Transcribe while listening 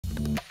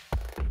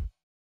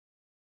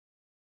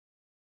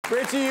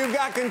Richie, you've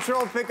got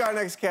control. Pick our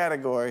next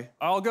category.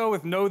 I'll go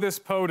with Know This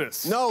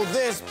POTUS. Know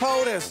This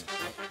POTUS.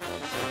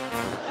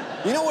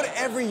 You know what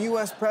every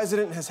U.S.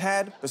 president has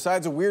had,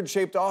 besides a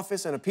weird-shaped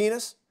office and a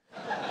penis?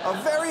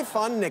 A very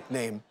fun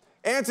nickname.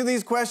 Answer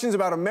these questions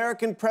about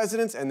American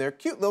presidents and their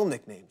cute little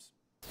nicknames.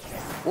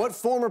 What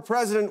former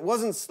president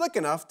wasn't slick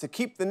enough to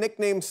keep the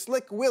nickname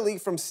Slick Willie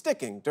from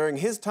sticking during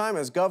his time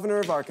as governor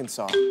of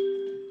Arkansas?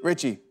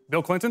 Richie.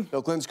 Bill Clinton.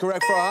 Bill Clinton's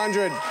correct for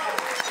 100.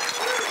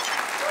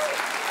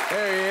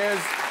 There he is.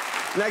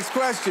 Next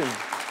question.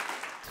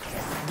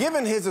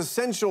 Given his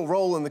essential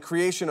role in the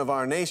creation of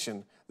our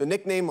nation, the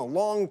nickname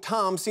Long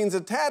Tom seems a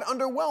tad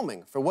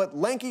underwhelming for what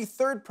lanky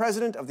third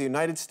president of the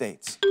United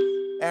States?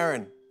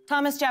 Aaron.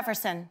 Thomas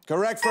Jefferson.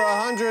 Correct for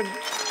 100.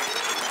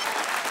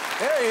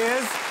 There he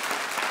is.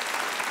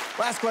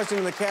 Last question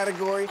in the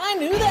category. I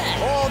knew that.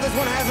 Oh, this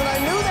one has an I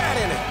knew that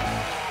in it.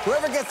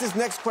 Whoever gets this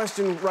next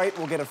question right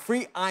will get a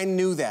free I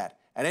knew that.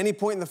 At any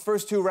point in the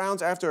first 2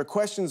 rounds after a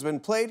question's been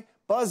played,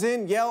 buzz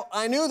in, yell,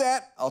 I knew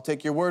that. I'll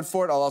take your word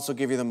for it. I'll also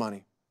give you the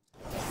money.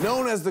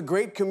 Known as the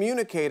great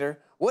communicator,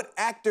 what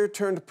actor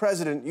turned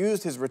president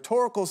used his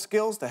rhetorical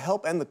skills to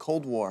help end the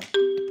Cold War?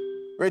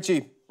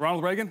 Richie.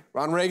 Ronald Reagan.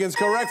 Ron Reagan's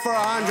correct for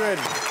 100.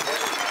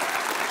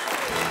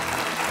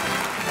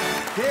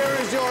 Here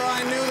is your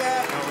I knew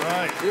that. All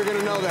right. You're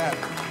gonna know that.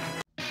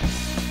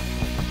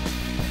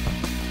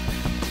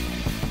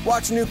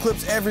 Watch new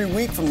clips every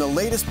week from the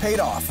latest Paid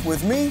Off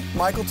with me,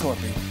 Michael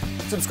Torpey.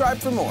 Subscribe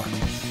for more.